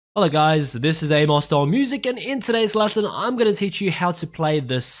Hello guys, this is Amosdoll Music, and in today's lesson I'm going to teach you how to play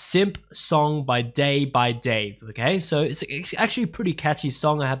the SIMP song by Dave, okay? So it's actually a pretty catchy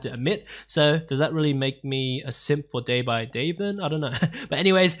song, I have to admit. So does that really make me a simp for Day by Dave then? I don't know. But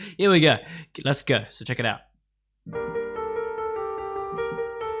anyways, here we go. Let's go. So check it out.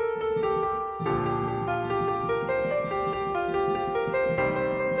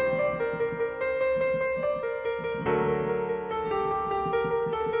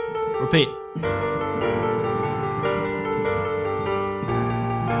 Repeat.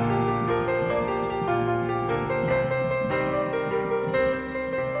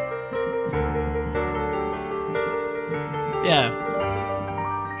 Yeah.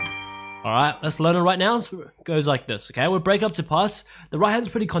 Alright, let's learn it right now. It goes like this, okay? We'll break up to parts. The right hand's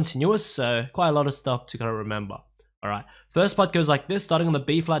pretty continuous, so quite a lot of stuff to kind of remember. Alright, first part goes like this, starting on the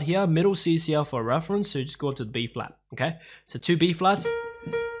B flat here, middle C's here for reference, so you just go up to the B flat, okay? So two B flats.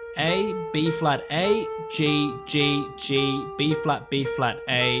 A, B flat A, G, G, G, B flat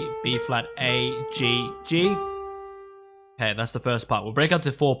A, B flat A, G, G. Okay, that's the first part. We'll break up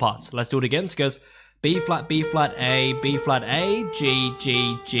to four parts. Let's do it again. So it goes B flat A, B flat A, G,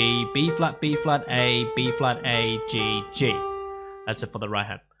 G, G, B flat A, B flat A, G, G. That's it for the right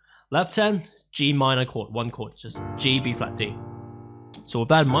hand. Left hand, G minor chord, one chord, just G, B flat, D. So with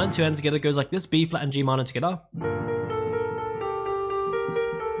that in mind, two hands together goes like this, B flat and G minor together.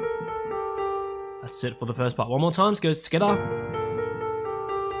 That's it for the first part. One more time, goes together.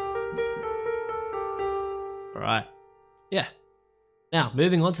 Alright. Yeah. Now,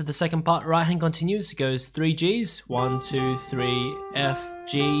 moving on to the second part, right hand continues. It goes three Gs. 1, 2, 3, F,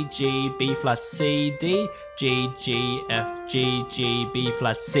 G, G, B flat, C, D, G, G, F, G, G, B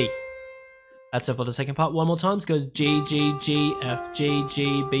flat, C. That's it for the second part. One more time, goes G, G, G, F, G,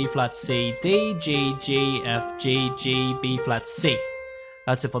 G, B flat, C, D, G, G, F, G, G, B flat, C.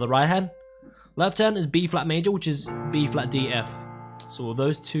 That's it for the right hand. Left hand is B flat major, which is B flat D F. So with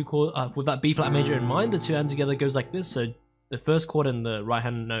those two chords, with that B flat major in mind, the two hands together goes like this. So the first chord and the right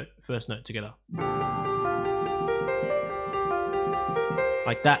hand note, first note together,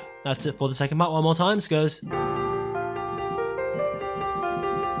 like that. That's it for the second part. One more time, goes. All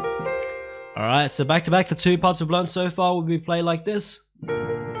right, so back to back, the two parts we've learned so far will be played like this.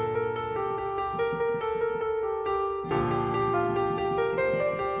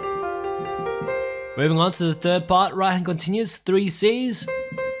 Moving on to the third part, right hand continues, three C's,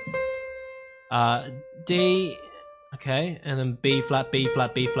 D, okay, and then B flat, B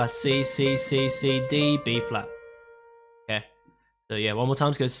flat, B flat, C, C, C, C, D, B flat. Okay, so yeah, one more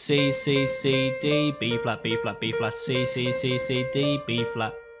time, it goes C, C, C, D, B flat, B flat, B flat, C, C, C, C, D, B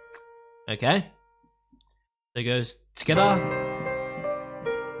flat. Okay, so it goes together.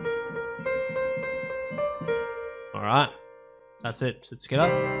 Alright, that's it, so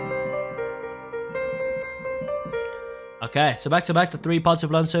together. Okay, so back to back, the three parts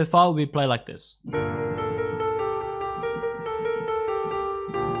we've learned so far, we play like this.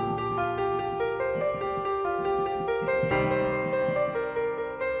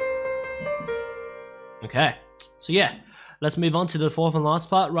 Okay, so yeah, let's move on to the fourth and last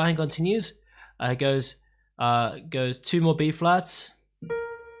part. Right hand continues. Goes two more B flats,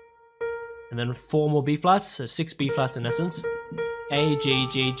 and then four more B flats, so six B flats in essence. A, G,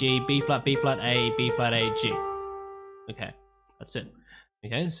 G, G, B flat, A, B flat, A, G. Okay, that's it.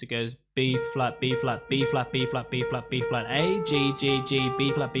 Okay, so it goes B flat, B flat, B flat, B flat, B flat, B flat, A, G, G, G,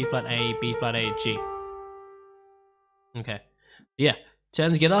 B flat, A, B flat, A, G. Okay, yeah,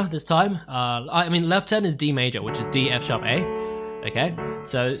 turn together this time. I mean, left hand is D major, which is D, F sharp, A. Okay,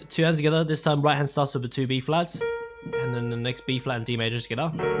 so two hands together. This time, right hand starts with the two B flats, and then the next B flat and D major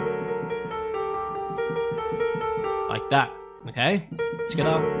together, like that. Okay,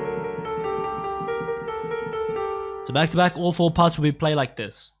 together. So back to back, all four parts will be played like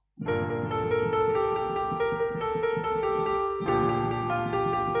this.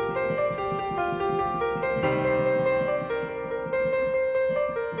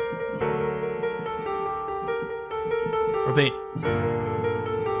 Repeat.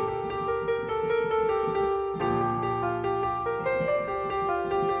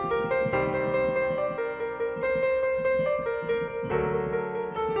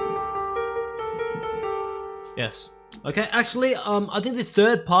 Yes. Okay, actually, I think the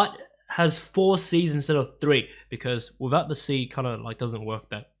third part has four C's instead of three, because without the C, kind of like doesn't work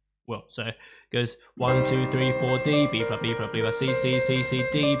that well. So it goes 1, 2, 3, 4, D, B flat, B flat, B flat, C, C, C, C,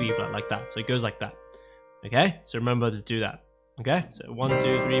 D, B flat, like that. So it goes like that. Okay, so remember to do that. Okay, so 1, 2,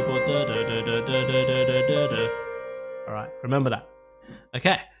 3, 4, da da da da da da da da da. All right, remember that.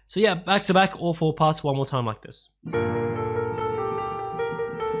 Okay, so yeah, back to back, all four parts one more time like this.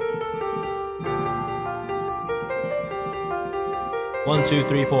 1, 2,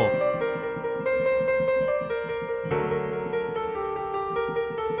 3, 4.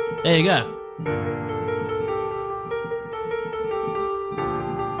 There you go.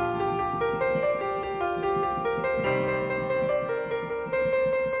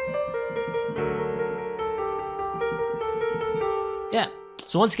 Yeah.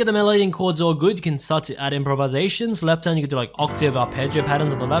 So once you get the melody and chords all good, you can start to add improvisations. Left hand, you can do like octave arpeggio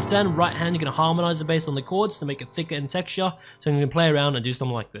patterns on the left hand. Right hand, you can harmonize the bass on the chords to make it thicker in texture. So you can play around and do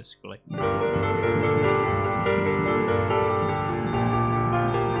something like this. Like,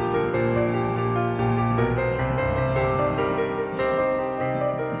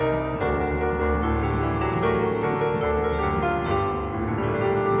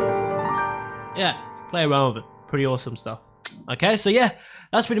 yeah, play around with it. Pretty awesome stuff. Okay, so yeah,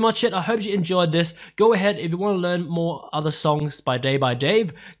 that's pretty much it. I hope you enjoyed this. Go ahead, if you want to learn more other songs by Dave,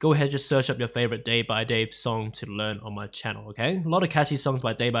 go ahead, just search up your favorite Dave song to learn on my channel, okay? A lot of catchy songs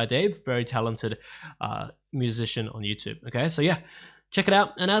by Dave, very talented musician on YouTube, okay? So yeah, check it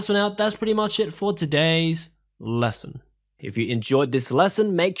out. And as for now, that's pretty much it for today's lesson. If you enjoyed this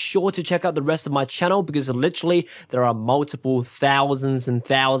lesson, make sure to check out the rest of my channel because literally there are multiple thousands and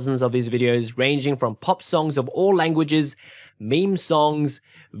thousands of these videos ranging from pop songs of all languages, meme songs,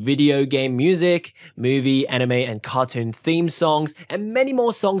 video game music, movie, anime, and cartoon theme songs, and many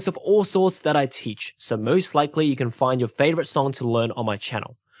more songs of all sorts that I teach. So most likely you can find your favorite song to learn on my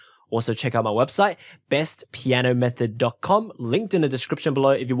channel. Also check out my website, bestpianomethod.com, linked in the description below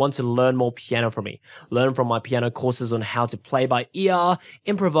if you want to learn more piano from me. Learn from my piano courses on how to play by ear,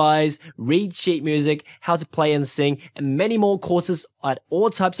 improvise, read sheet music, how to play and sing, and many more courses at all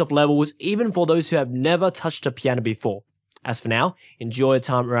types of levels, even for those who have never touched a piano before. As for now, enjoy your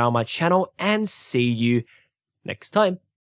time around my channel and see you next time.